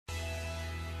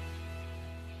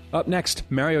Up next,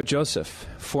 Mario Joseph,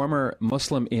 former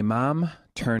Muslim Imam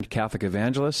turned Catholic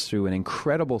evangelist, through an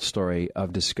incredible story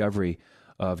of discovery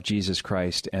of Jesus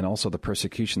Christ and also the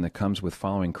persecution that comes with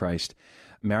following Christ.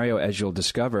 Mario, as you'll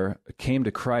discover, came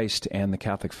to Christ and the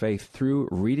Catholic faith through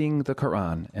reading the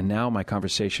Quran. And now my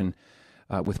conversation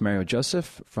with Mario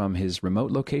Joseph from his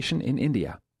remote location in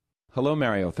India. Hello,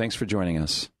 Mario. Thanks for joining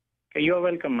us. You're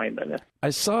welcome, my brother. I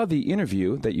saw the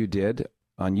interview that you did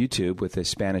on YouTube with a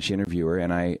Spanish interviewer,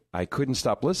 and I couldn't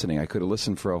stop listening. I could have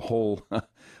listened for a whole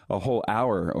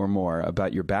hour or more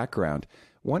about your background.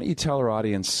 Why don't you tell our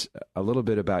audience a little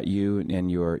bit about you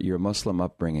and your Muslim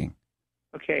upbringing?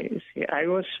 Okay. See, I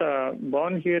was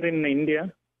born here in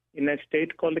India, in a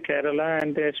state called Kerala,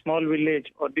 and a small village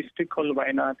or district called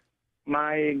Wayanad.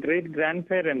 My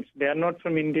great-grandparents, they are not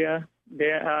from India.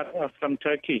 They are from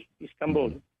Turkey, Istanbul.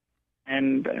 Mm-hmm.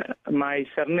 And my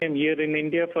surname here in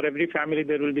India, for every family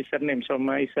there will be surname. So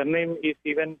my surname is,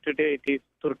 even today, it is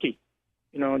Turki.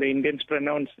 You know, the Indians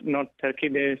pronounce not Turkey,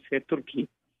 they say Turki.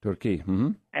 Turkey. Mm-hmm.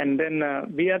 And then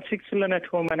we are 6 children at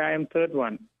home, and I am third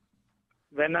one.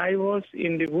 When I was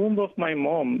in the womb of my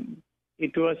mom,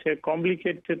 it was a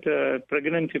complicated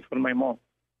pregnancy for my mom,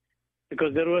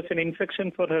 because there was an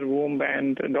infection for her womb,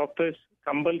 and doctors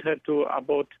compelled her to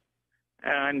abort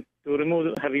and to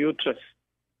remove her uterus.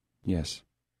 Yes.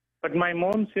 But my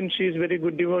mom, since she is very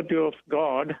good devotee of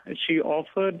God, she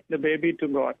offered the baby to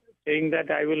God, saying that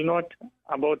I will not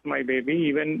abort my baby,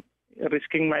 even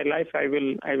risking my life, I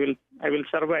will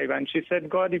survive. And she said,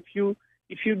 God, if you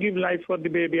give life for the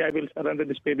baby, I will surrender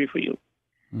this baby for you.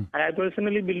 And I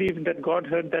personally believe that God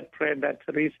heard that prayer. That's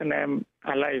the reason I am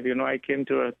alive. You know, I came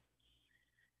to earth.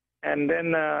 And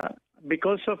then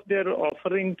because of their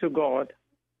offering to God,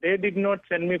 they did not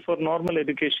send me for normal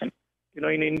education. You know,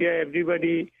 in India,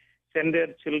 everybody send their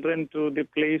children to the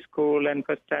play school and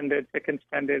first standard, second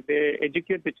standard. They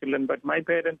educate the children. But my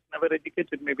parents never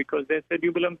educated me, because they said,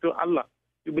 you belong to Allah.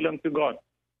 You belong to God.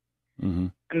 Mm-hmm.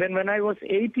 And then when I was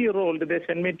 8-year-old, they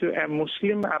sent me to a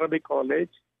Muslim Arabic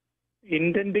college,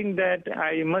 intending that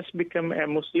I must become a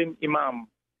Muslim Imam.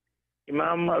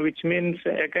 Imam, which means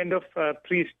a kind of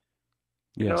priest.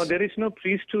 Yes. You know, there is no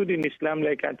priesthood in Islam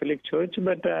like Catholic Church,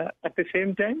 but at the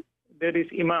same time, there is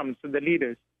imams, the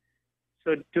leaders.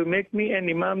 So to make me an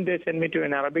imam, they sent me to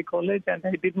an Arabic college, and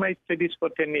I did my studies for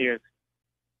 10 years.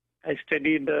 I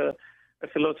studied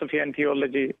philosophy and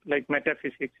theology, like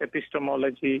metaphysics,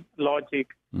 epistemology, logic,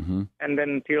 mm-hmm. and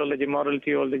then theology, moral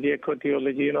theology,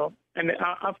 eco-theology, you know. And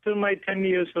after my 10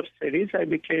 years of studies,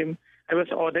 I was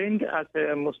ordained as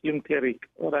a Muslim cleric,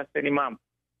 or as an imam.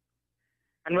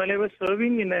 And while I was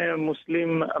serving in a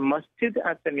Muslim masjid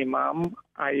as an imam,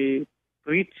 I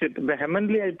preached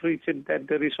vehemently. I preached that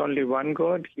there is only one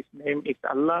God, His name is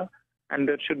Allah, and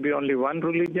there should be only one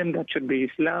religion, that should be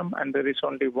Islam, and there is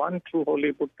only one true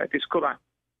holy book, that is Quran.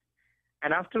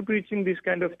 And after preaching these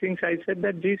kind of things, I said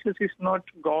that Jesus is not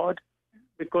God,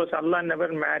 because Allah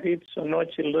never married, so no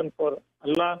children for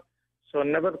Allah, so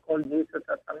never called Jesus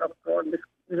a son of God. This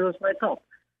was my talk.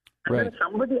 And then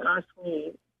somebody asked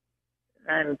me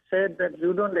and said that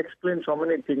you don't explain so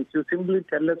many things, you simply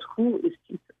tell us who is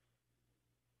Jesus.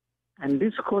 And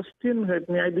this question hurt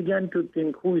me. I began to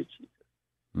think, who is Jesus?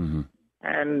 Mm-hmm.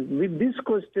 And with this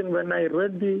question, when I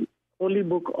read the holy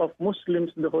book of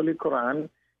Muslims, the Holy Quran,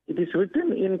 it is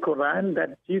written in Quran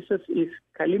that Jesus is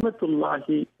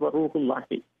Kalimatullahi wa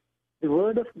Ruhullahi, the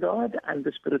word of God and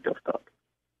the Spirit of God.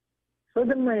 So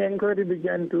then my inquiry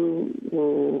began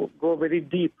to go very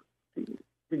deep,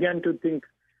 began to think,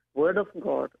 word of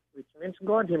God, which means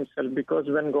God himself, because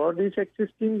when God is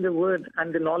existing, the word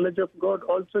and the knowledge of God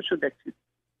also should exist.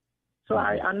 So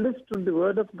I understood the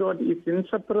word of God is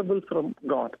inseparable from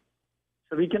God.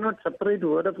 So we cannot separate the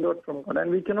word of God from God,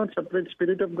 and we cannot separate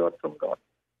Spirit of God from God.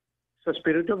 So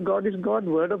Spirit of God is God,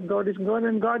 word of God is God,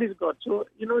 and God is God. So,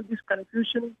 you know, this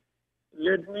confusion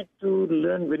led me to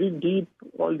learn very deep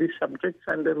all these subjects,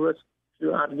 and there was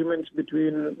few arguments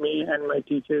between me and my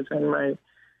teachers and my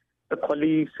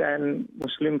colleagues and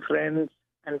Muslim friends,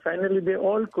 and finally they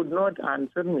all could not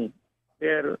answer me.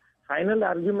 Their final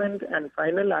argument and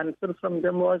final answer from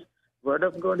them was, word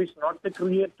of God is not the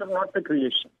creator, not the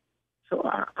creation. So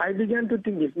I began to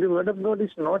think, if the word of God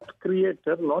is not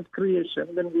creator, not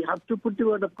creation, then we have to put the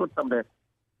word of God somewhere.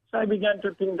 So I began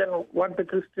to think, then what the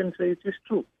Christian says is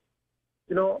true.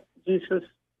 You know, Jesus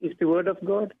is the word of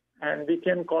God, and we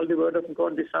can call the word of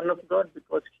God the Son of God,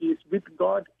 because he is with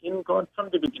God, in God from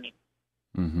the beginning.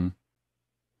 Mm-hmm.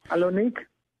 Hello, Nick.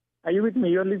 Are you with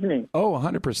me? You're listening? Oh,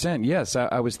 100%. Yes.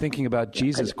 I was thinking about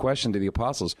Jesus' question to the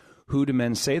apostles. Who do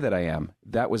men say that I am?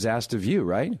 That was asked of you,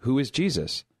 right? Who is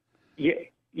Jesus? Yeah.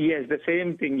 Yes, the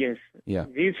same thing, yes. Yeah.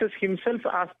 Jesus himself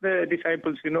asked the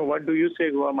disciples, what do you say,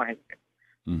 who am I?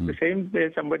 Mm-hmm. The same day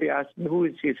somebody asked me, who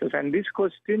is Jesus? And this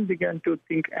question began to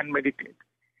think and meditate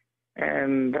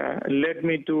and led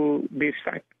me to this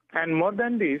fact. And more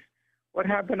than this, what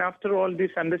happened after all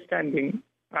this understanding,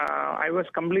 I was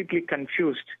completely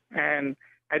confused and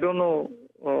I don't know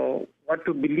what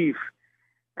to believe.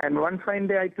 And one fine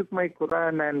day I took my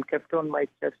Quran and kept on my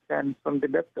chest, and from the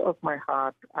depth of my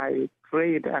heart I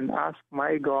prayed and asked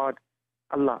my God,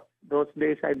 Allah. Those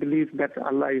days I believed that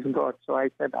Allah is God. So I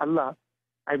said, Allah,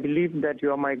 I believe that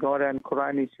you are my God and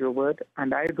Quran is your word,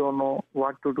 and I don't know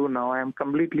what to do now. I am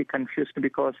completely confused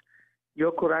because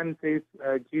your Quran says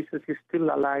Jesus is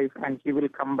still alive and he will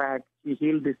come back. He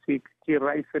healed the sick, he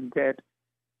raised the dead,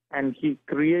 and he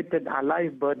created a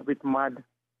live bird with mud,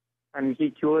 and he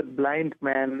cured blind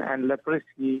men and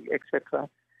leprosy, etc.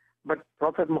 But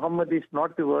Prophet Muhammad is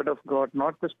not the word of God,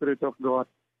 not the Spirit of God.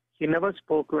 He never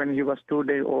spoke when he was 2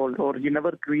 days old, or he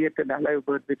never created a live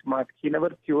bird with mud. He never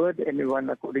cured anyone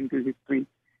according to history.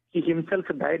 He himself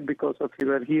died because of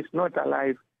fever. He is not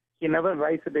alive. He never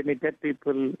raised any dead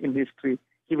people in history.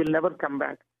 He will never come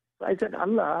back. So I said,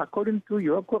 Allah, according to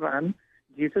your Quran,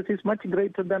 Jesus is much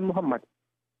greater than Muhammad.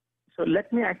 So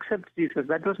let me accept Jesus.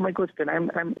 That was my question.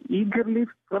 I'm eagerly,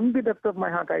 from the depth of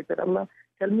my heart, I said, Allah,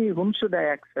 tell me, whom should I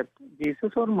accept,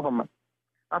 Jesus or Muhammad?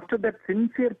 After that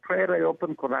sincere prayer, I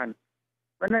opened Quran.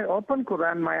 When I opened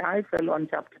Quran, my eye fell on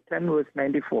chapter 10, verse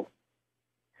 94.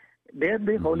 There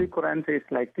the Holy Quran says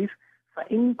like this,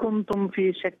 فَإِن كُنْتُمْ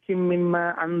فِي شَكٍّ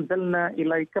مِّمَّا أَنزَلْنَا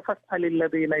إِلَيْكَ فَاسْأَلِ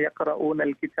الَّذِينَ يَقْرَؤُونَ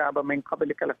الْكِتَابَ مِنْ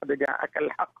قَبْلِكَ لَقَدْ جَاءَكَ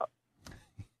الْحَقُّ.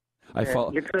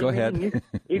 Go ahead.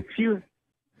 This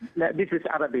is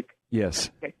Arabic.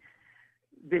 Yes. Okay.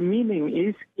 The meaning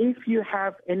is, if you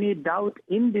have any doubt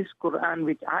in this Quran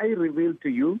which I reveal to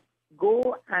you,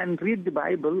 go and read the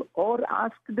Bible or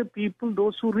ask the people,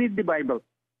 those who read the Bible.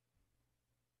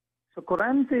 So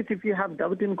Quran says if you have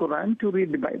doubt in Quran, to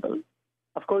read the Bible.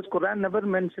 Of course, Quran never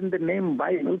mentioned the name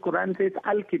Bible. Quran says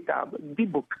Al-Kitab, the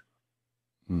book.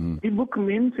 Mm-hmm. The book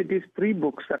means it is 3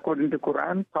 books according to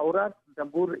Quran: Taurat,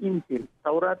 Zabur, Injil.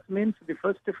 Taurat means the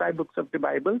first 5 books of the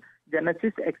Bible: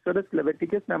 Genesis, Exodus,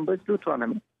 Leviticus, Numbers,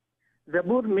 Deuteronomy.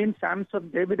 Zabur means Psalms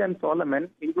of David and Solomon,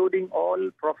 including all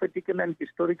prophetical and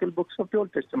historical books of the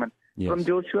Old Testament, from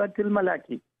Joshua till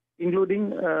Malachi, including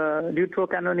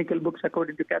deuterocanonical books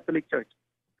according to Catholic Church.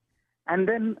 And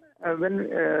then when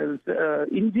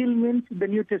Injil means the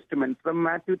New Testament, from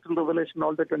Matthew to Revelation,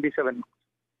 all the 27 books.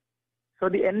 So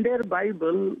the entire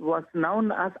Bible was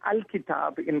known as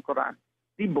Al-Kitab in Quran,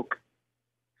 the book.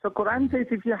 So Quran says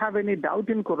if you have any doubt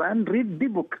in Quran, read the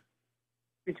book,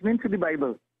 which means the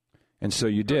Bible. And so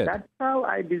you did. So that's how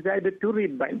I decided to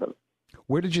read Bible.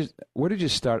 Where did you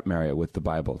start, Mario, with the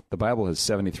Bible? The Bible has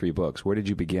 73 books. Where did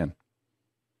you begin?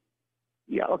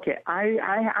 Yeah, okay.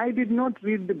 I did not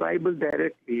read the Bible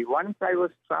directly. Once I was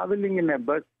traveling in a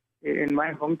bus in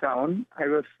my hometown. I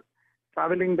was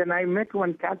traveling, then I met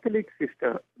one Catholic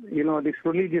sister, this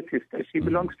religious sister. She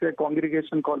belongs to a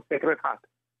congregation called Sacred Heart.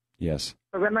 Yes.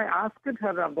 So when I asked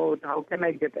her about how can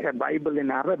I get a Bible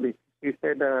in Arabic, she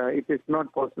said it is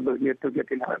not possible here to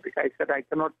get in Arabic. I said I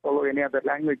cannot follow any other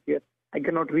language here. I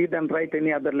cannot read and write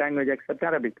any other language except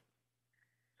Arabic.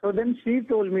 So then she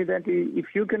told me that if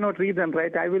you cannot read and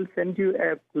write, I will send you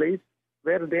a place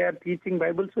where they are teaching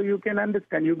Bible so you can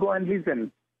understand. You go and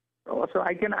listen. So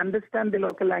I can understand the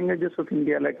local languages of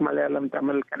India like Malayalam,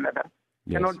 Tamil, Kannada.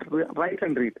 Yes. Cannot write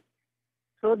and read.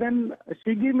 So then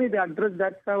she gave me the address.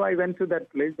 That's how I went to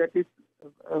that place. That is,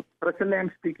 presently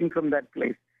I'm speaking from that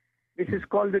place. This is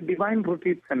called the Divine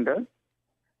Retreat Center,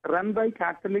 run by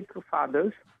Catholic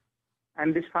fathers.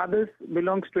 And this fathers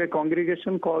belongs to a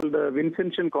congregation called the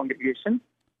Vincentian Congregation.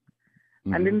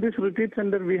 Mm-hmm. And in this retreat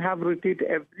center, we have retreat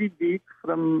every week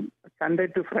from Sunday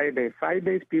to Friday. 5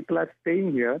 days people are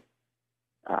staying here.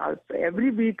 So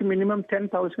every week, minimum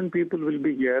 10,000 people will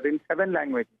be here in 7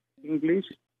 languages: English,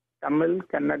 Tamil,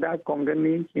 Kannada,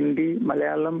 Konkani, Hindi,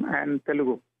 Malayalam, and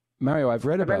Telugu. Mario, I've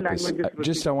read about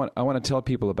this. I want to tell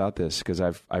people about this because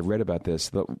I've read about this.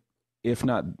 If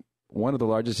not one of the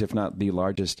largest, if not the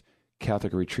largest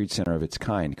Catholic retreat center of its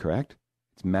kind, correct?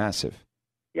 It's massive.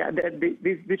 Yeah,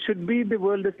 this should be the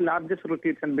world's largest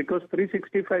retreat center because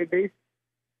 365 days,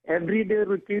 everyday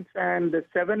retreats and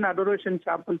 7 adoration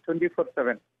chapels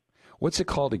 24/7. What's it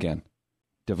called again?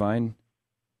 Divine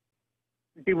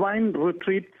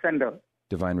Retreat Center.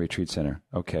 Divine Retreat Center.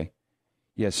 Okay.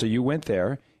 Yeah, so you went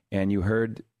there and you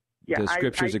heard the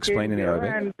scriptures explained in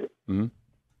Arabic.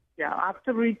 Yeah,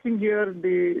 after reaching here,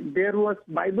 there was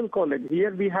Bible college.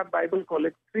 Here we have Bible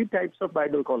college, 3 types of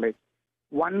Bible college: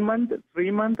 1 month,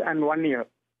 3 months, and 1 year.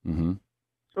 Mm-hmm.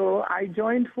 So I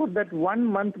joined for that 1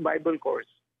 month Bible course.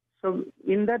 So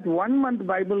in that 1 month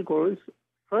Bible course,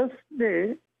 first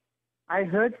day I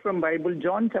heard from Bible,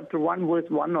 John chapter 1, verse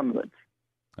 1 onwards.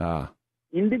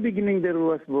 In the beginning there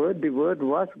was Word, the Word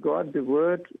was God, the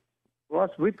Word was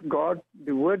with God,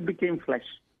 the Word became flesh.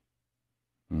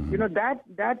 Mm-hmm. You know,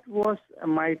 that was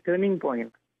my turning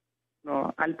point.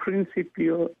 No, al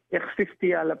principio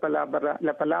existía la palabra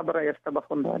estaba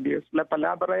junto a Dios, la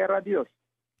palabra era Dios.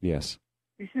 Yes.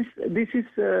 This is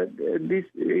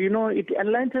you know, it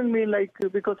enlightened me, like,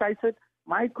 because I said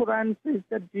my Quran says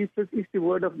that Jesus is the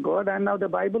Word of God, and now the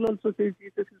Bible also says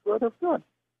Jesus is Word of God.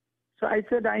 So I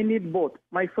said I need both.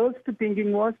 My first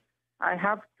thinking was I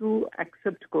have to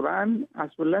accept Quran as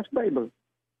well as Bible.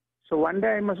 So one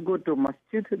day I must go to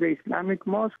Masjid, the Islamic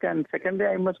mosque, and second day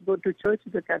I must go to church,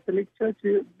 the Catholic church.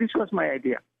 This was my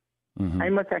idea. Mm-hmm. I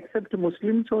must accept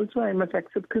Muslims also, I must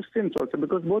accept Christians also,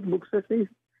 because both books says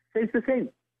the same.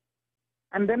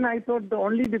 And then I thought the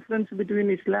only difference between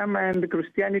Islam and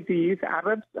Christianity is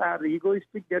Arabs are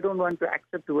egoistic, they don't want to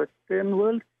accept the Western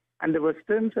world, and the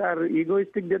Westerns are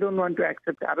egoistic, they don't want to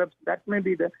accept Arabs. That may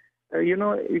be the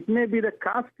it may be the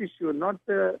caste issue, not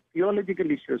the theological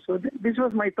issue. So this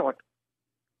was my thought.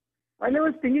 While I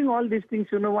was thinking all these things,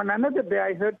 one another day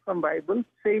I heard from Bible,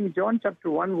 same John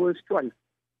chapter 1, verse 12.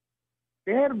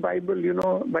 There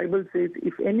Bible says,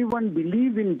 if anyone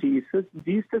believe in Jesus,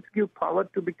 Jesus give power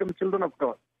to become children of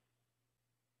God.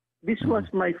 This was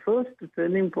my first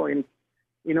turning point,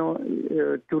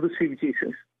 to receive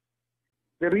Jesus.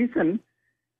 The reason,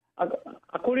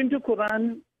 according to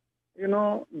Quran,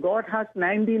 God has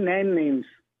 99 names.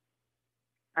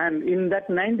 And in that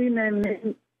 99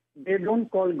 names, they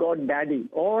don't call God daddy.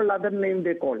 All other names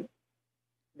they call.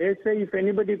 They say if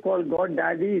anybody call God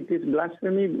daddy, it is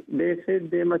blasphemy. They say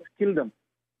they must kill them.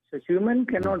 So human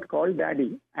cannot call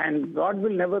daddy. And God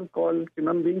will never call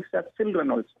human beings as children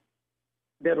also.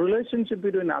 The relationship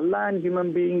between Allah and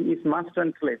human being is master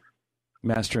and slave.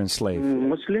 Master and slave.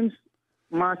 Muslims,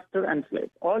 master and slave.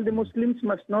 All the Muslims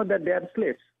must know that they are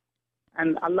slaves.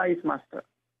 And Allah is master.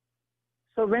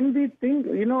 So when we think,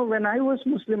 when I was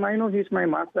Muslim, I know He's my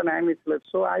master and I am His slave.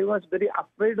 So I was very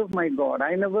afraid of my God.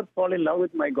 I never fall in love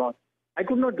with my God. I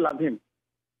could not love Him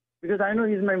because I know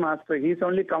He's my master. He's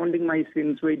only counting my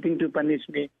sins, waiting to punish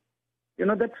me.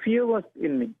 That fear was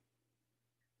in me.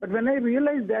 But when I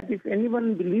realized that if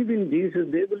anyone believe in Jesus,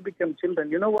 they will become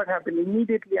children. You know what happened?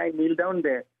 Immediately I kneel down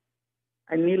there.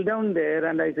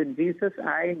 And I said, Jesus,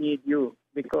 I need you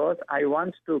because I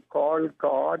want to call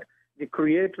God, the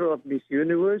creator of this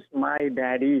universe, my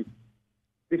daddy.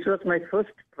 This was my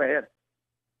first prayer.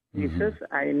 Jesus,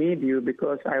 I need you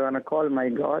because I want to call my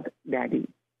God daddy.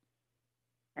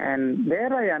 And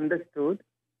there I understood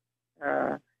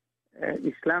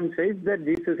Islam says that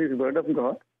Jesus is Word of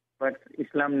God, but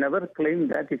Islam never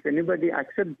claimed that if anybody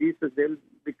accepts Jesus, they'll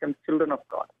become children of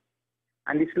God.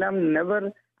 And Islam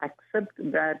never accept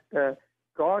that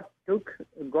God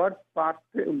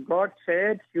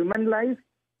shared human life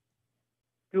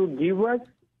to give us,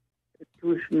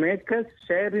 to make us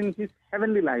share in His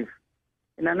heavenly life.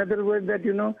 In another word, that,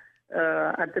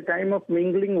 at the time of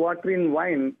mingling water in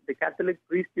wine, the Catholic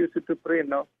priest used to pray,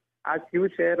 as you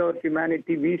share our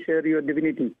humanity, we share your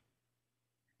divinity.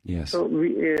 Yes. So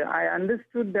I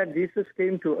understood that Jesus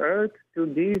came to earth to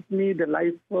give me the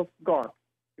life of God.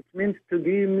 It means to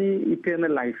give me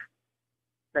eternal life.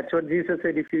 That's what Jesus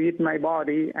said, if you eat my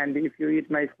body and if you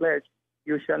eat my flesh,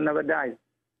 you shall never die.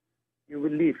 You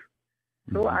will live.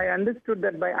 So I understood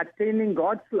that by attaining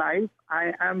God's life,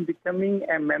 I am becoming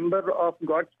a member of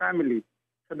God's family.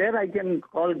 So there I can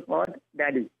call God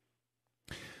Daddy.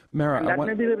 Mara, and that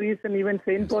may be the reason even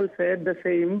St. Paul said the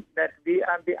same, that we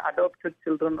are the adopted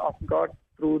children of God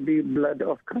through the blood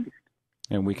of Christ.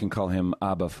 And we can call Him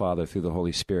Abba, Father, through the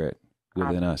Holy Spirit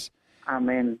within us.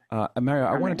 Amen.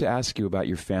 Mara, I wanted to ask you about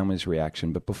your family's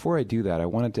reaction, but before I do that, I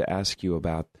wanted to ask you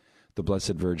about the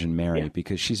Blessed Virgin Mary,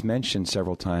 because she's mentioned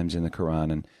several times in the Quran.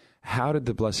 And how did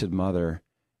the Blessed Mother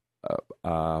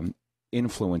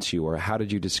influence you, or how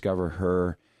did you discover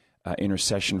her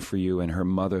intercession for you and her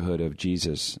motherhood of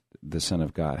Jesus, the Son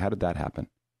of God? How did that happen?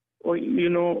 Oh,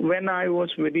 when I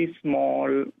was very small,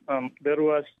 there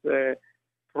was a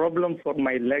problem for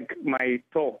my leg, my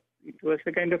toe. It was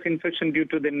a kind of infection due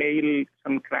to the nail,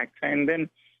 some cracks. And then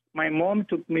my mom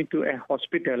took me to a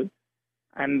hospital.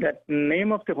 And that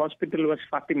name of the hospital was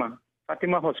Fatima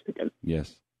Hospital.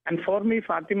 Yes. And for me,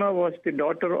 Fatima was the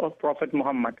daughter of Prophet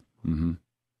Muhammad. Mm-hmm.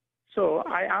 So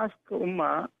I asked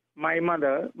Umma, my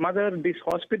mother, this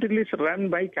hospital is run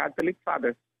by Catholic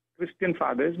fathers, Christian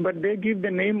fathers, but they give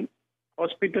the name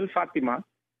Hospital Fatima.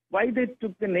 why they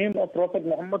took the name of Prophet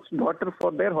Muhammad's daughter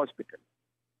for their hospital.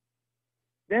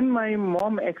 Then my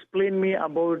mom explained me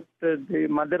about the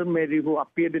Mother Mary who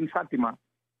appeared in Fatima.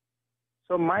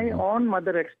 So my own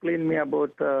mother explained me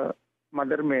about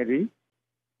Mother Mary,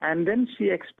 and then she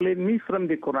explained me from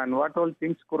the Quran what all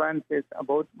things Quran says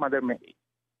about Mother Mary.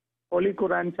 Holy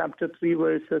Quran chapter 3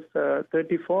 verses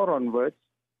 34 onwards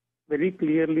very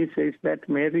clearly says that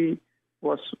Mary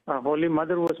was Holy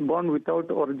Mother was born without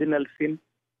original sin,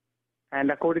 and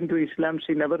according to Islam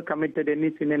she never committed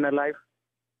any sin in her life.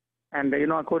 And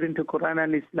according to Quran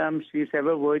and Islam, she is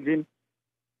ever virgin.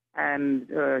 And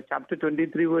chapter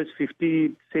 23, verse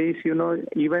 50 says,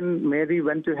 even Mary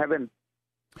went to heaven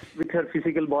with her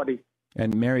physical body.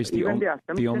 And Mary's the only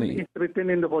is written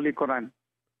in the Holy Quran.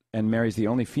 And Mary's the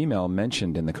only female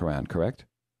mentioned in the Quran, correct?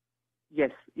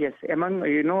 Yes. Among,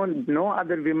 no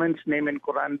other women's name in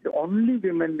Quran. The only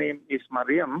woman name is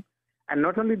Maryam. And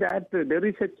not only that, there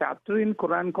is a chapter in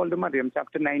Quran called Maryam,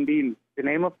 chapter 19. The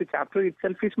name of the chapter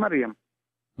itself is Maryam.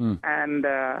 And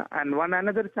one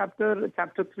another chapter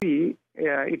 3,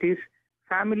 it is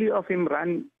family of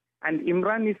Imran. And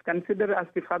Imran is considered as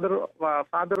the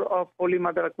father of Holy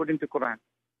Mother according to Quran.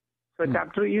 So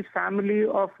chapter is family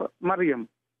of Maryam.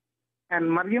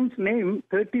 And Maryam's name,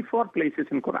 34 places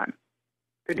in Quran.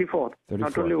 34.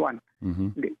 Not only one.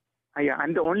 And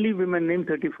the only women named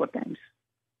 34 times.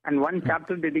 And one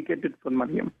chapter dedicated for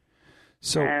Maryam.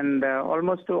 So, and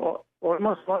almost all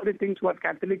the things what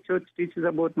Catholic Church teaches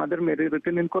about Mother Mary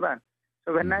written in Quran.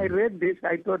 So when I read this,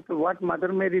 I thought what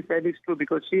Mother Mary said is true,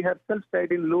 because she herself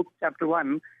said in Luke chapter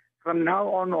 1, from now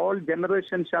on all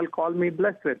generations shall call me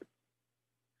blessed.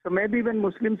 So maybe when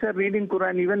Muslims are reading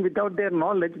Quran, even without their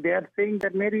knowledge, they are saying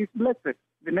that Mary is blessed.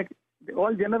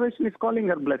 All generation is calling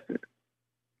her blessed.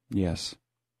 Yes.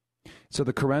 So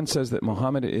the Quran says that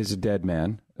Muhammad is a dead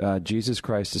man. Jesus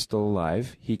Christ is still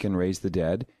alive. He can raise the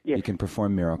dead. Yes. He can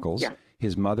perform miracles. Yeah.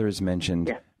 His mother is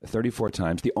mentioned 34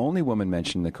 times, the only woman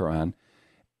mentioned in the Quran.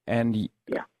 And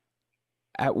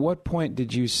at what point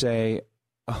did you say,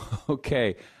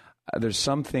 okay, there's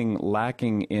something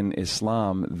lacking in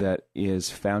Islam that is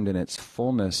found in its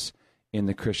fullness in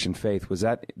the Christian faith? Was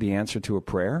that the answer to a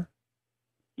prayer?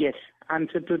 Yes,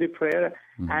 answer to the prayer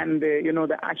and,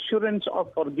 the assurance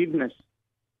of forgiveness.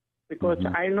 Because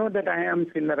I know that I am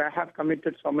sinner. I have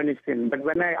committed so many sins. But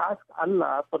when I ask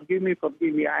Allah, forgive me,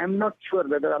 I am not sure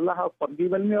whether Allah has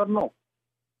forgiven me or no.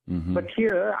 But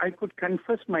here I could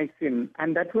confess my sin.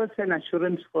 And that was an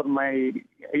assurance for my,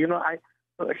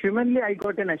 humanly I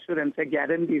got an assurance, a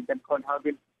guarantee that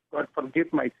God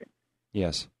forgive my sin.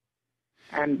 Yes.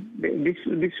 And this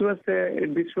was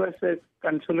a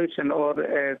consolation or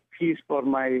a peace for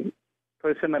my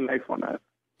personal life on earth.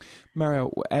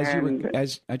 Mario,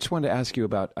 as I just wanted to ask you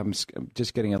about, I'm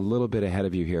just getting a little bit ahead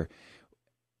of you here.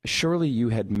 Surely you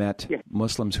had met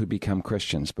Muslims who become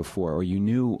Christians before, or you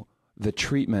knew the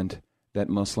treatment that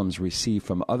Muslims receive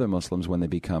from other Muslims when they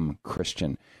become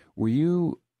Christian. Were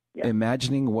you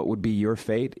imagining what would be your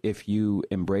fate if you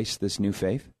embraced this new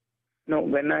faith? No,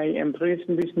 when I embraced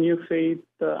this new faith,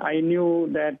 I knew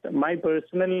that my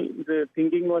personal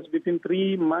thinking was within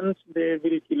 3 months they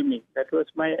will kill me. That was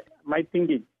my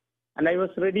thinking. And I was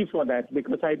ready for that,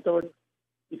 because I thought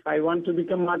if I want to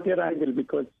become martyr, I will,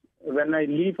 because when I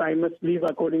leave, I must leave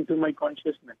according to my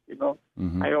consciousness,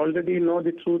 I already know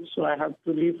the truth, so I have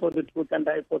to live for the truth and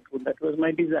die for truth. That was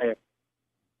my desire.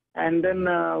 And then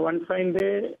one fine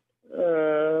day,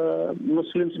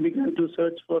 Muslims began to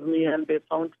search for me, and they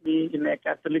found me in a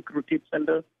Catholic retreat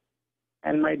center.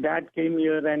 And my dad came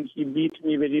here and he beat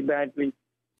me very badly.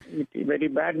 Very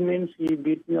bad means he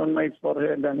beat me on my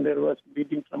forehead, and there was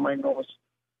bleeding from my nose.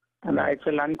 And I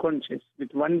fell unconscious.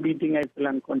 With one beating, I fell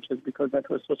unconscious because that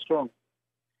was so strong.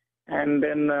 And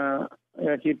then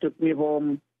he took me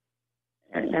home,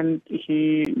 and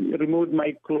he removed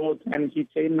my clothes, and he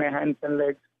chained my hands and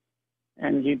legs.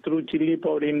 And he threw chili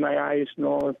powder in my eyes,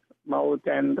 nose, mouth,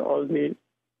 and all the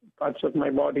parts of my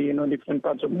body, different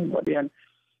parts of my body.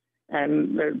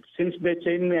 And since they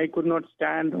chained me, I could not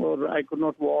stand, or I could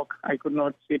not walk, I could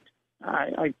not sit.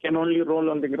 I can only roll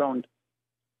on the ground.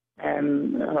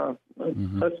 And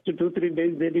first 2-3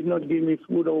 days, they did not give me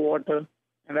food or water.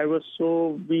 And I was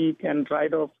so weak and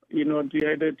dried off,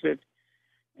 dehydrated.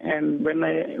 And when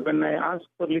I asked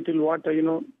for little water,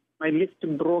 my lips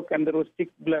broke and there was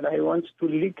thick blood. I wanted to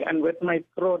lick and wet my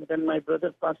throat. Then my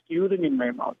brother passed urine in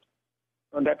my mouth.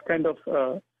 So that kind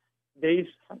of days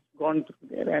have gone through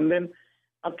there. And then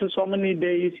after so many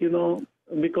days,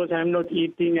 because I'm not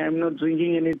eating, I'm not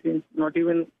drinking anything, not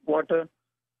even water,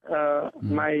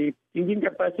 my thinking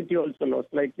capacity also lost.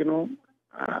 Like,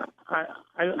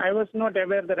 I was not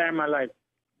aware that I'm alive.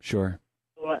 Sure.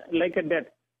 So, like a death,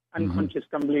 unconscious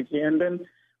completely. And then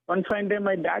one fine day,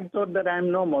 my dad thought that I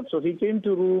am no more. So he came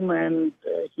to room and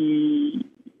he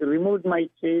removed my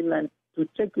chain, and to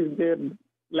check if there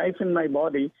life in my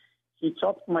body, he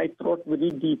chopped my throat very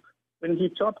deep. When he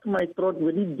chopped my throat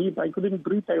very deep, I couldn't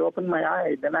breathe. I opened my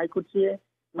eye. Then I could see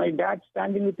my dad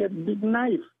standing with a big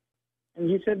knife. And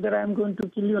he said that I am going to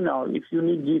kill you now if you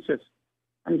need Jesus.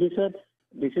 And he said,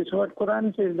 this is what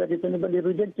Quran says, that if anybody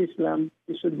rejects Islam,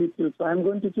 he should be killed. So I am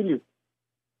going to kill you.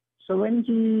 So when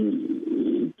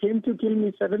he came to kill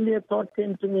me, suddenly a thought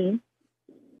came to me.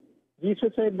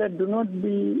 Jesus said that do not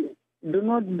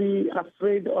be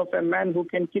afraid of a man who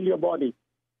can kill your body,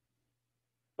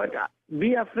 but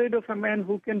be afraid of a man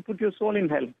who can put your soul in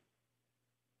hell.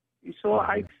 So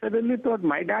I suddenly thought,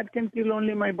 my dad can kill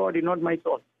only my body, not my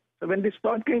soul. So when this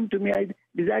thought came to me, I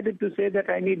decided to say that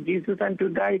I need Jesus and to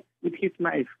die with his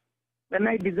knife. When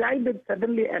I decided,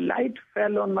 suddenly a light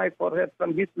fell on my forehead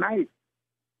from his knife.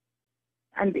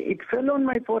 And it fell on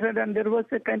my forehead, and there was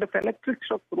a kind of electric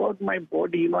shock throughout my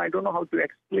body. I don't know how to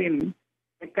explain.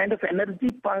 A kind of energy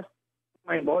passed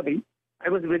my body. I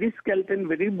was very skeleton,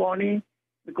 very bony,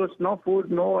 because no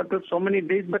food, no water, so many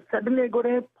days. But suddenly I got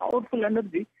a powerful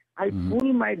energy. I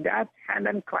pulled my dad's hand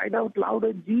and cried out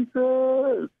louder,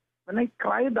 Jesus. When I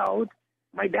cried out,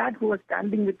 my dad, who was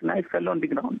standing with knife, fell on the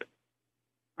ground.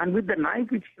 And with the knife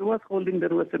which he was holding, there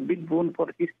was a big wound for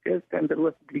his chest, and there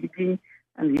was bleeding.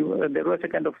 And there was a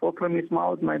kind of smoke from his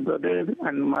mouth. My brother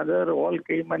and mother all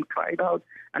came and cried out.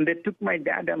 And they took my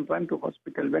dad and ran to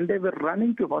hospital. When they were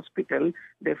running to hospital,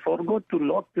 they forgot to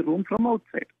lock the room from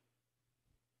outside.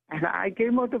 And I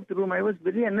came out of the room. I was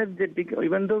very energetic,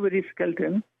 even though very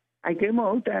skeleton. I came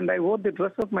out and I wore the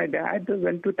dress of my dad,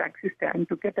 went to taxi stand,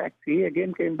 took a taxi,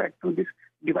 again came back to this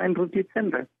Divine Retreat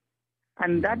Center.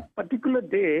 And that particular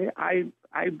day,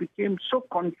 I became so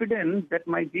confident that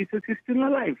my Jesus is still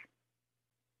alive.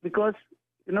 Because,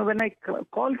 when I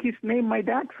called his name, my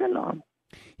dad fell on.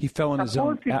 He fell on his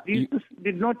own. If Jesus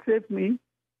did not save me,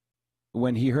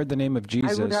 when he heard the name of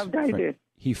Jesus, I would have died.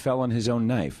 He fell on his own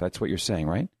knife. That's what you're saying,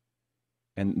 right?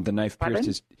 And the knife pierced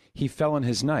his... He fell on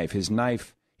his knife.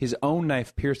 His own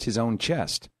knife pierced his own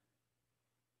chest.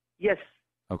 Yes.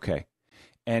 Okay.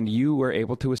 And you were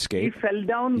able to escape? He fell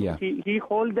down. Yeah. He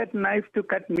held that knife to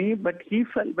cut me, but he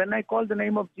fell. When I called the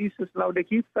name of Jesus louder,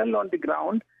 he fell on the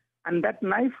ground, and that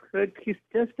knife hurt his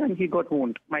chest, and he got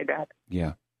wounded, my dad.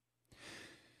 Yeah.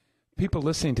 People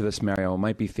listening to this, Mario,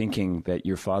 might be thinking that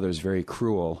your father is very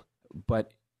cruel,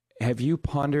 but have you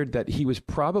pondered that he was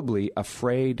probably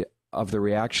afraid of the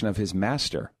reaction of his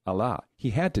master, Allah?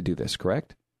 He had to do this,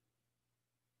 correct?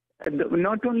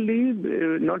 Not only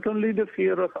the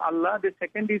fear of Allah, the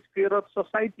second is fear of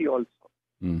society also.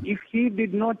 If he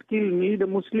did not kill me, the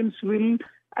Muslims will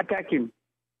attack him.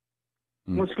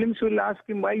 Muslims will ask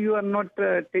him, why you are not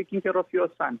taking care of your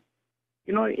son?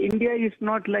 India is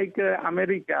not like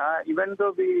America. Even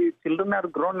though the children are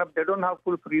grown up, they don't have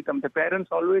full freedom. The parents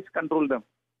always control them.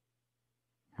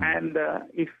 And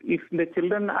if the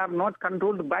children are not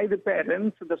controlled by the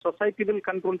parents, the society will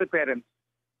control the parents.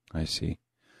 I see.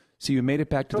 So you made it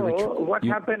back to the retreat. So what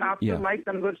happened after my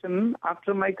conversion?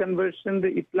 After my conversion, the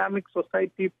Islamic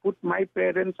society put my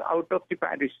parents out of the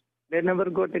parish. They never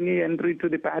got any entry to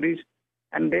the parish,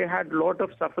 and they had a lot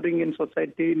of suffering in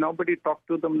society. Nobody talked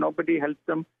to them, nobody helped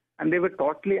them, and they were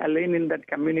totally alone in that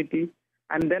community.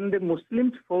 And then the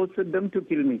Muslims forced them to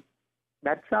kill me.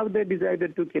 That's how they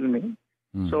decided to kill me.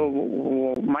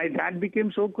 So my dad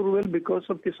became so cruel because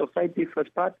of the society,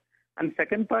 first part. And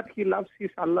second part, he loves his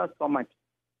Allah so much.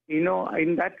 In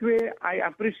that way, I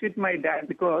appreciate my dad,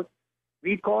 because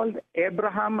we called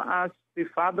Abraham as the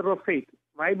father of faith.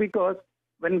 Why? Because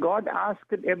when God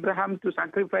asked Abraham to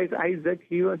sacrifice Isaac,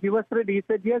 he was ready. He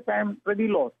said, yes, I am ready,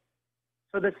 Lord.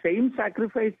 So the same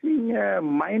sacrificing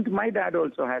mind my dad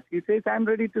also has. He says, I am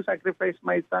ready to sacrifice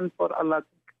my son for Allah's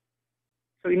sake.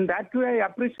 So in that way, I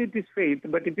appreciate his faith,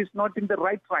 but it is not in the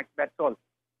right track, that's all.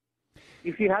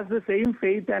 If he has the same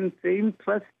faith and same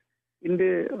trust in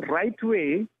the right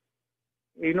way,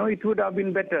 it would have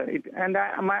been better.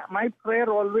 My prayer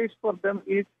always for them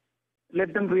is,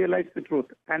 let them realize the truth.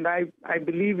 And I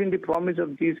believe in the promise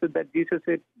of Jesus, that Jesus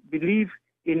said, believe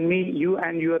in me, you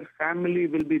and your family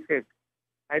will be saved.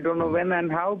 I don't know when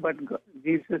and how, but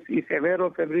Jesus is aware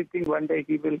of everything. One day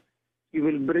he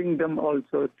will bring them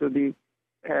also to the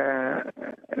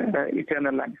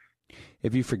eternal life.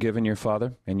 Have you forgiven your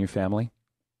father and your family?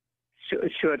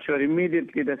 Sure.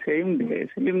 Immediately, the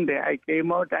same day, I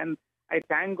came out and I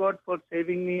thank God for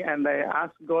saving me, and I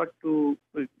asked God to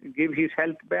give his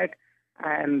health back,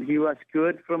 and he was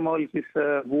cured from all his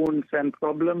wounds and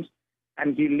problems.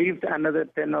 and he lived another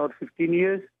 10 or 15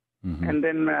 years. Mm-hmm. And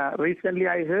then recently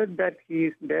I heard that he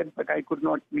is dead, but I could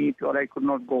not meet or I could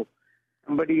not go.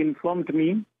 Somebody informed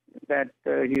me that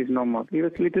he is no more. He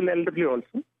was a little elderly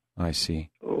also. I see.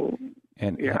 So,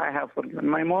 and I have forgiven.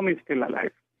 My mom is still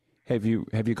alive. Have you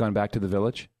gone back to the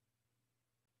village?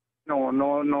 No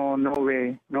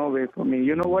way for me.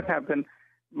 You know what happened?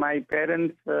 My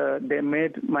parents, they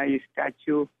made my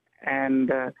statue,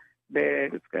 and they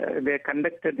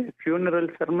conducted a funeral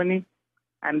ceremony,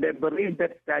 and they buried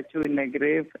that statue in a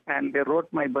grave, and they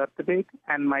wrote my birth date,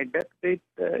 and my death date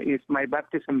is my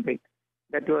baptism date.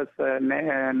 That was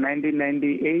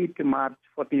 1998, March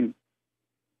 14.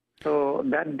 So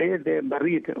that day they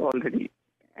buried already.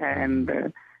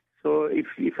 And so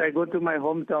if I go to my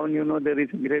hometown, there is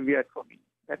a graveyard for me.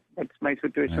 That's my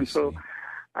situation. So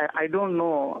I don't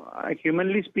know.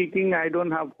 Humanly speaking, I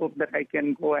don't have hope that I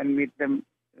can go and meet them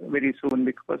very soon,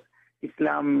 because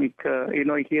Islamic,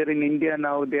 here in India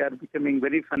now, they are becoming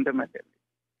very fundamental.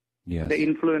 Yes. The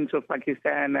influence of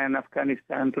Pakistan and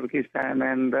Afghanistan, Turkestan,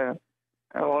 and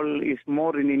all is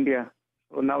more in India.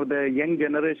 So now the young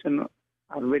generation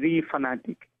are very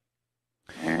fanatic.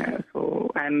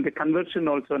 And the conversion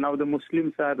also. Now the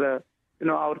Muslims are,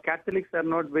 our Catholics are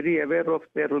not very aware of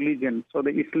their religion. So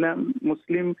the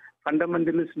Muslim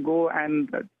fundamentalists go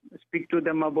and speak to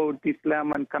them about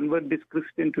Islam and convert this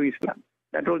Christian to Islam.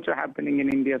 That's also happening in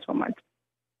India so much.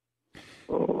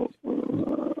 So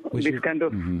this kind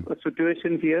of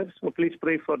situation here. So please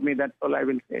pray for me. That's all I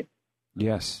will say.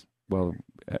 Yes. Well,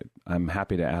 I'm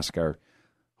happy to ask our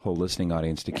whole listening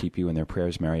audience to keep you in their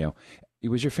prayers, Mario.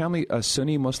 Was your family a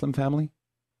Sunni Muslim family?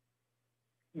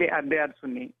 They are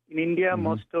Sunni. In India,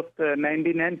 most of the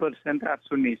 99% are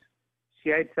Sunnis.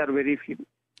 Shiites are very few.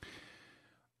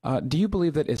 Do you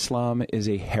believe that Islam is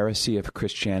a heresy of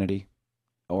Christianity,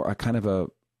 or a kind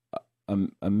of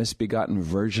a misbegotten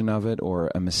version of it, or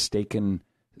a mistaken,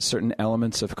 certain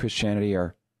elements of Christianity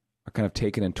are kind of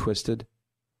taken and twisted?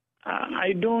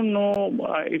 I don't know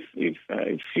if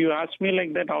you ask me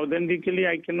like that authentically,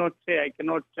 I cannot say. I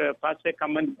cannot pass a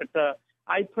comment. But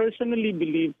I personally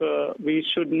believe we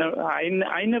should.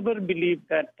 I never believed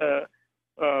that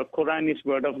Quran is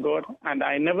word of God, and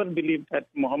I never believed that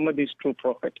Muhammad is true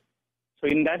prophet. So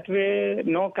in that way,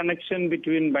 no connection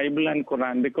between Bible and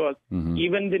Quran, because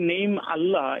even the name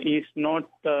Allah is not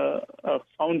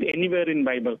found anywhere in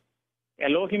Bible.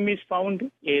 Elohim is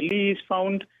found, Eli is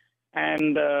found,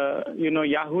 and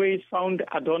Yahweh is found,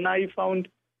 Adonai is found,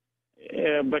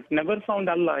 but never found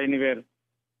Allah anywhere.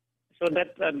 So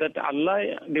that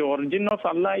Allah, the origin of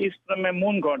Allah is from a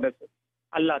moon goddess,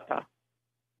 Allata.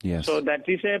 Yes. So that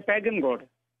is a pagan god.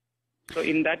 So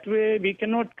in that way, we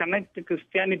cannot connect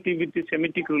Christianity with the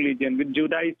Semitic religion, with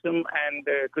Judaism and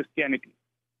Christianity.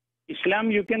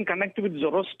 Islam, you can connect with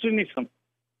Zoroastrianism.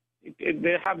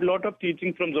 They have a lot of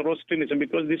teaching from Zoroastrianism,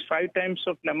 because these 5 times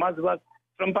of namaz was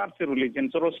from Parsi religion,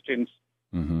 Zoroastrians.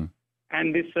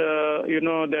 And this,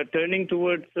 the turning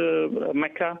towards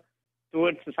Mecca,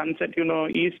 towards the sunset,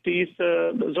 east is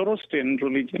Zoroastrian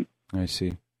religion. I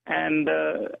see. And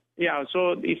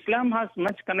so Islam has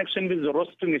much connection with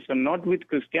Zoroastrianism, not with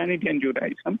Christianity and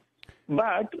Judaism.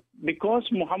 But because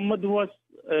Muhammad was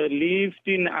lived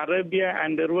in Arabia,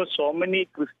 and there were so many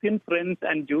Christian friends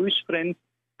and Jewish friends,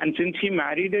 and since he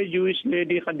married a Jewish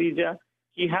lady, Khadija,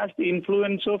 he has the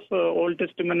influence of Old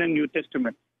Testament and New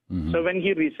Testament. So when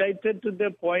he recited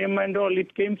the poem and all,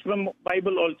 it came from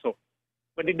Bible also.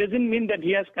 But it doesn't mean that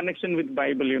he has connection with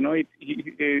Bible.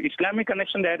 Islamic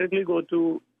connection directly go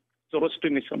to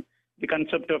Zoroastrianism. The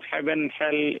concept of heaven,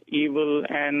 hell, evil,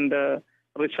 and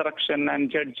resurrection and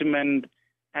judgment,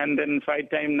 and then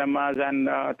 5-time namaz and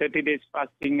 30 days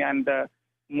fasting and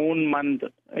moon month,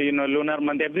 lunar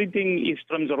month. Everything is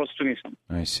from Zoroastrianism.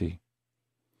 I see.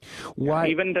 Why?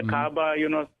 Even the Kaaba,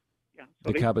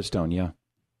 the Kaaba stone, yeah.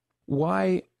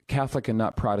 Why Catholic and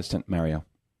not Protestant, Mario?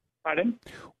 Pardon?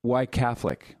 Why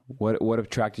Catholic? What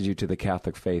attracted you to the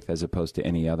Catholic faith as opposed to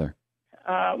any other?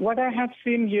 What I have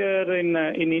seen here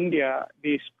in India,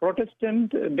 these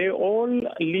Protestant, they all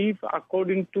live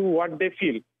according to what they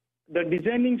feel. The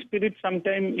discerning spirit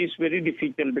sometimes is very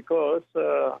difficult, because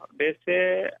they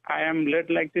say, I am led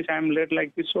like this, I am led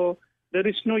like this. So there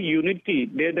is no unity.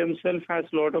 They themselves has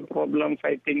a lot of problem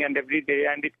fighting and every day.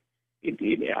 And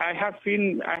I have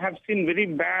seen very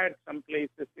bad some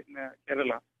places in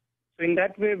Kerala. So in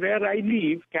that way, where I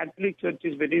live, Catholic Church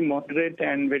is very moderate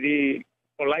and very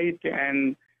polite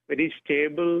and very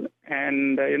stable,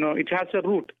 and it has a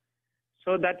root.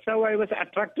 So that's how I was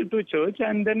attracted to church.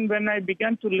 And then when I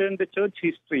began to learn the church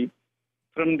history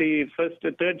from the 1st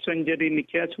to 3rd century,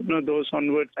 Nicaea, those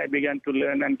onwards, I began to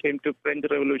learn and came to French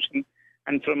Revolution.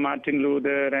 and from Martin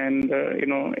Luther, and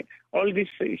all this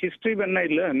history. When I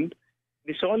learned,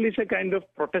 this all is a kind of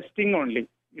protesting only.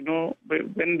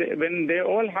 When they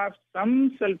all have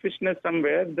some selfishness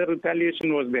somewhere, the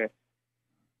retaliation was there.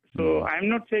 So I'm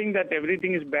not saying that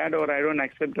everything is bad, or I don't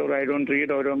accept, or I don't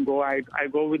read, or I don't go. I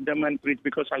go with them and preach,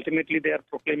 because ultimately they are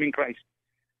proclaiming Christ.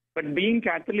 But being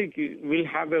Catholic will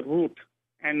have a root,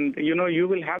 and you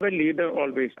will have a leader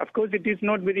always. Of course, it is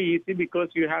not very easy, because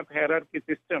you have hierarchy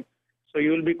system. So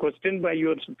you will be questioned by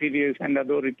your superiors and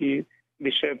authority,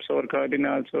 bishops or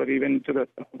cardinals, or even to the.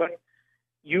 But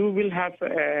you will have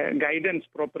guidance,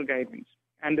 proper guidance.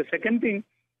 And the second thing,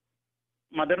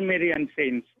 Mother Mary and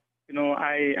saints.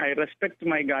 I respect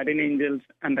my guardian angels,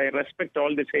 and I respect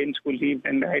all the saints who lived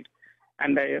and died,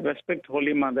 and I respect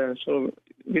Holy Mother. So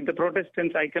with the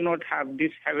Protestants, I cannot have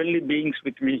these heavenly beings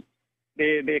with me.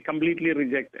 They completely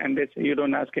reject, and they say you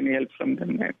don't ask any help from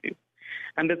them.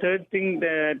 And the third thing,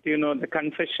 that the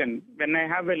confession. When I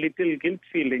have a little guilt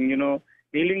feeling,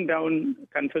 kneeling down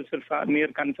near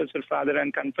Confessor Father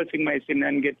and confessing my sin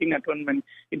and getting atonement,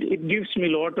 it gives me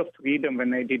a lot of freedom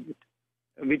when I did it,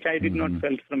 which I did not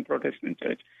felt from Protestant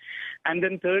church. And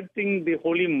then third thing, the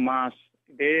Holy Mass.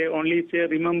 They only say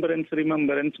remembrance,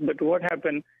 but what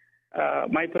happened,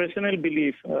 my personal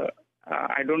belief,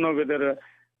 I don't know whether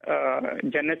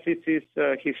Genesis is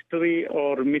history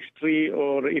or mystery,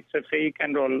 or it's a fake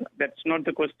and all. That's not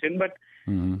the question, but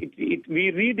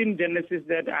we read in Genesis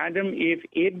that Adam and Eve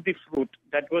ate the fruit.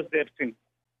 That was their sin.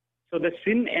 So the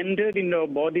sin ended in our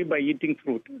body by eating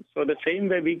fruit. So the same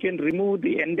way we can remove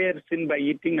the entire sin by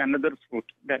eating another fruit.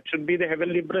 That should be the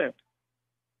heavenly bread.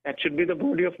 That should be the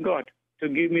body of God to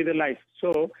give me the life.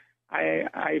 So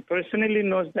I personally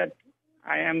know that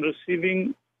I am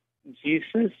receiving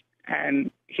Jesus and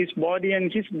his body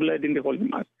and his blood in the Holy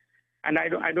Mass. And I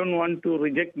don't want to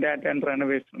reject that and run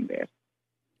away from there.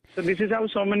 So this is how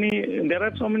there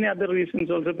are so many other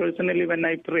reasons also personally when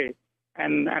I pray.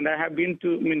 And I have been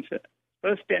to,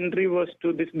 first entry was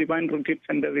to this Divine Retreat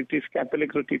Center. It is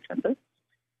Catholic Retreat Center.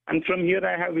 And from here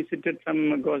I have visited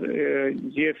some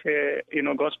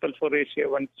GFA, Gospel for Asia,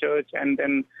 one church, and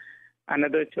then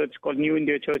another church called New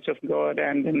India Church of God.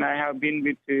 And then I have been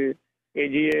with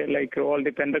AGA, like all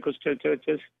the Pentecostal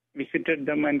churches, visited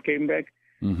them and came back.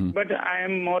 But I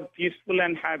am more peaceful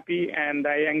and happy, and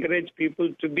I encourage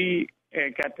people to be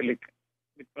a Catholic,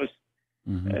 because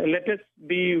let us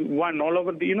be one all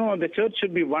over the church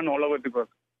should be one all over the world.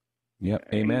 Yeah,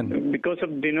 amen. And because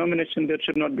of denomination, there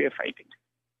should not be a fighting.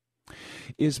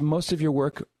 Is most of your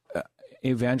work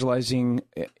evangelizing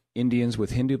Indians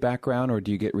with Hindu background, or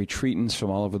do you get retreatants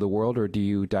from all over the world, or do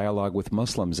you dialogue with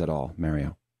Muslims at all,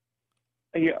 Mario?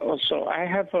 Yeah, also I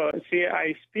have,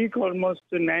 I speak almost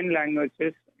 9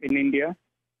 languages in India.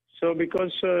 So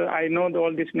because I know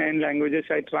all these 9 languages,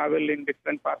 I travel in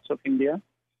different parts of India.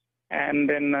 And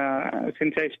then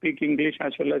since I speak English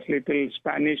as well as little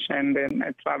Spanish, and then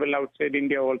I travel outside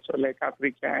India also, like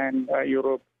Africa and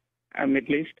Europe and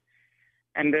Middle East.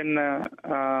 And then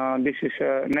this is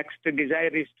next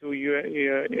desire is to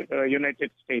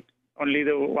United States. Only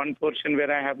the one portion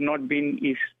where I have not been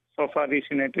is so far is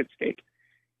United States.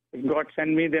 If God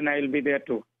send me, then I'll be there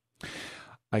too.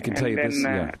 I can tell you this.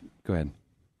 Yeah, go ahead.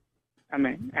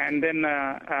 Amen. And then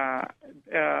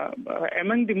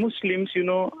among the Muslims,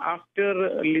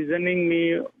 after listening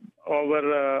me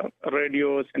over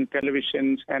radios and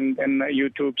televisions and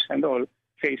YouTubes and all,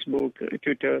 Facebook,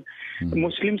 Twitter,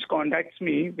 Muslims contacts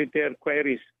me with their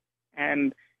queries.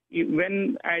 And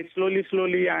when I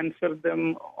slowly answer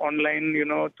them online,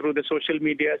 through the social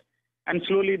media, and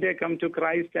slowly they come to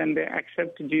Christ and they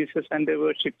accept Jesus and they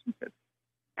worship Jesus.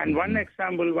 And one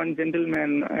example, one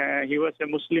gentleman, he was a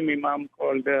Muslim Imam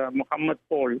called Muhammad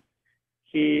Paul.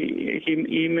 He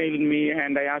emailed me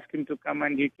and I asked him to come,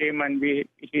 and he came, and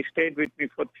he stayed with me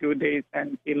for a few days,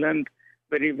 and he learned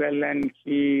very well, and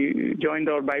he joined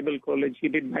our Bible college. He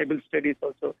did Bible studies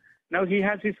also. Now he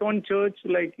has his own church,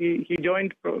 like he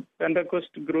joined Pentecost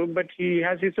group, but he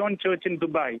has his own church in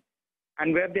Dubai,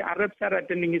 and where the Arabs are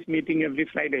attending his meeting every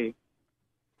Friday.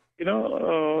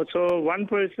 So one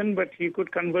person, but he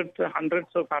could convert hundreds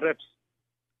of Arabs.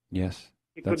 Yes,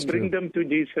 he could bring them to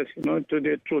Jesus, to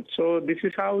the truth. So this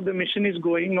is how the mission is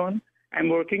going on. I'm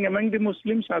working among the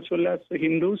Muslims as well as the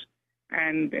Hindus,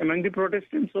 and among the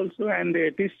Protestants also, and the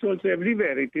atheists also,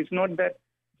 everywhere. It is not that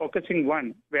focusing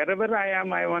one. Wherever I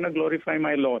am, I want to glorify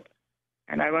my Lord,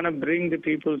 and I want to bring the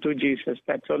people to Jesus.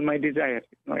 That's all my desire.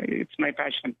 It's my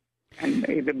passion, and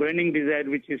the burning desire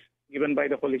which is given by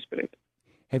the Holy Spirit.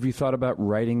 Have you thought about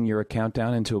writing your account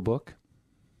down into a book?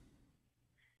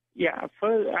 Yeah,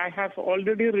 first, I have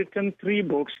already written 3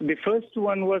 books. The first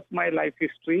one was my life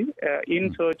history,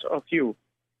 In Search of You.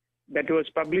 That was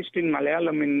published in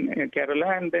Malayalam in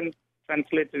Kerala and then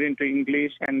translated into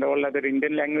English and all other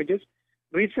Indian languages.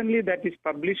 Recently, that is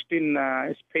published in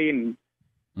Spain,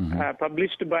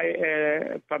 published by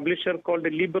a publisher called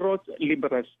Libros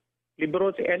Libres,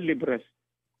 Libros El Libres.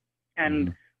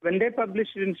 And when they publish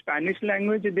it in Spanish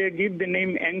language, they give the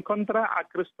name Encontra a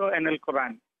Cristo en el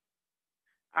Corán.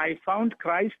 I found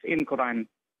Christ in Quran.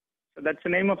 So that's the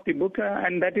name of the book,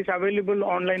 and that is available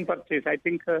online purchase. I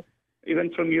think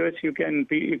even from US, you can,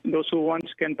 those who want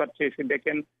can purchase it. They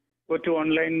can go to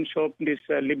online shop, this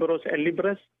Libros El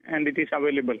Libres, and it is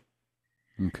available.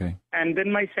 Okay. And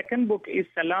then my second book is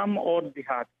Salam or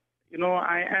Jihad. You know,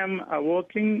 I am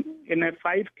working in a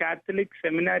 5 Catholic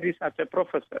seminaries as a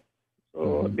professor.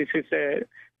 So this is a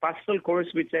pastoral course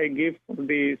which I give for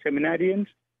the seminarians.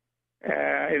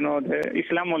 The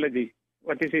Islamology,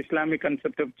 what is Islamic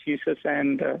concept of Jesus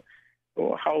and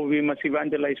how we must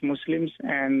evangelize Muslims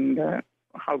and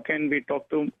how can we talk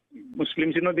to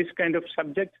Muslims, this kind of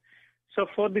subjects. So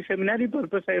for the seminary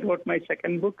purpose, I wrote my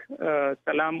second book,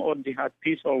 Salam or Jihad,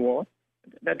 Peace or War.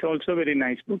 That's also a very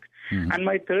nice book. And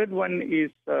my third one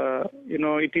is,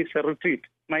 it is a retreat,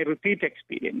 my retreat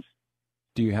experience.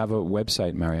 Do you have a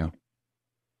website, Mario?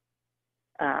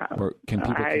 Or can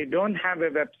people... I don't have a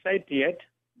website yet,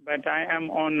 but I am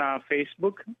on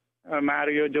Facebook,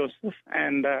 Mario Joseph,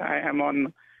 and I am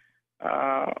on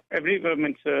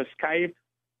Skype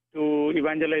to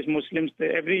evangelize Muslims.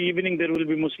 Every evening there will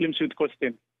be Muslims with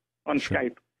question on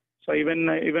Skype. So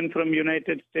even from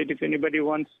United States, if anybody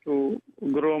wants to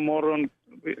grow more on,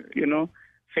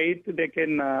 faith, they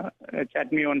can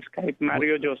chat me on Skype,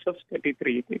 Mario Joseph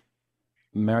 33.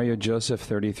 Mario Joseph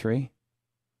 33?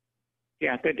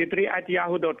 Yeah, 33 at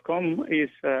yahoo.com is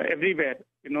everywhere.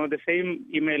 The same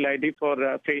email ID for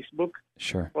Facebook,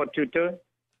 for Twitter,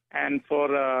 and for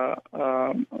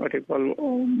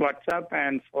WhatsApp,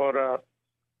 and for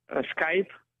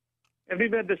Skype.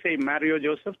 Everywhere the same, Mario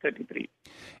Joseph 33.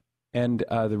 And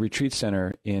the retreat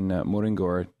center in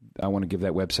Moringor, I want to give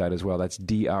that website as well. That's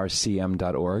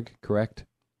drcm.org, correct?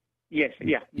 Yes,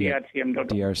 drcm.org.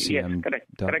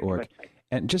 drcm.org.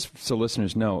 And just so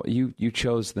listeners know, you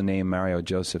chose the name Mario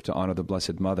Joseph to honor the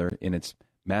Blessed Mother in its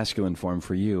masculine form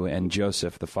for you, and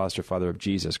Joseph, the foster father of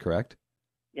Jesus, correct?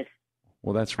 Yes.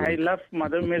 Well, that's really... I love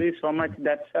Mother Mary so much.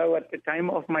 That's how at the time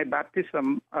of my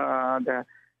baptism,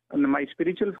 my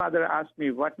spiritual father asked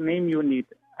me, what name you need?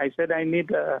 I said, I need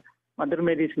Mother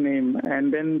Mary's name.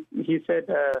 And then he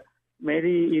said,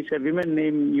 Mary is a woman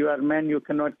name. You are man, you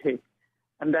cannot take.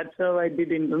 And that's how I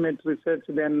did internet research.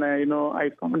 Then, I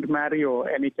found Mario,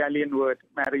 an Italian word.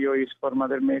 Mario is for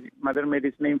Mother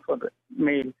Mary's name for the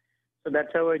male. So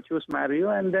that's how I chose Mario.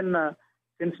 And then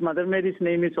since Mother Mary's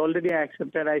name is already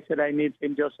accepted, I said I need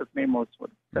St. Joseph's name also.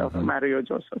 So Mario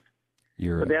Joseph.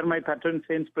 So they are my patron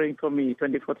saints praying for me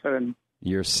 24/7.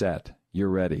 You're set. You're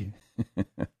ready.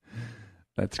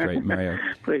 That's great, Mario.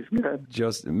 Praise God.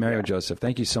 Mario Joseph,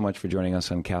 thank you so much for joining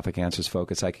us on Catholic Answers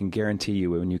Focus. I can guarantee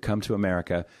you when you come to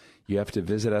America, you have to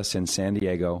visit us in San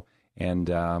Diego,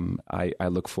 and I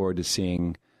look forward to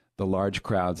seeing the large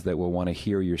crowds that will want to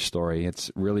hear your story. It's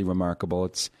really remarkable.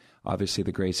 It's obviously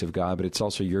the grace of God, but it's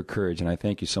also your courage, and I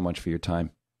thank you so much for your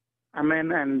time.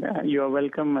 Amen, and you are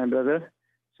welcome, my brother.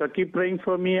 So keep praying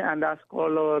for me and ask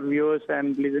all our viewers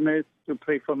and listeners to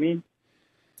pray for me.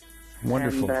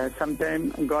 Wonderful. And sometime,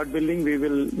 God willing, we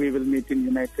will meet in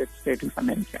United States of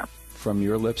America. From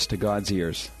your lips to God's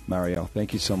ears, Mario.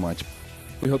 Thank you so much.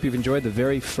 We hope you've enjoyed the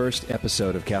very first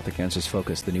episode of Catholic Answers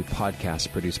Focus, the new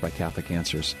podcast produced by Catholic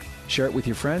Answers. Share it with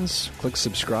your friends, click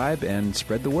subscribe, and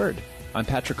spread the word. I'm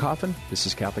Patrick Coffin. This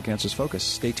is Catholic Answers Focus.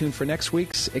 Stay tuned for next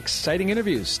week's exciting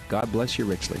interviews. God bless you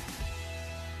richly.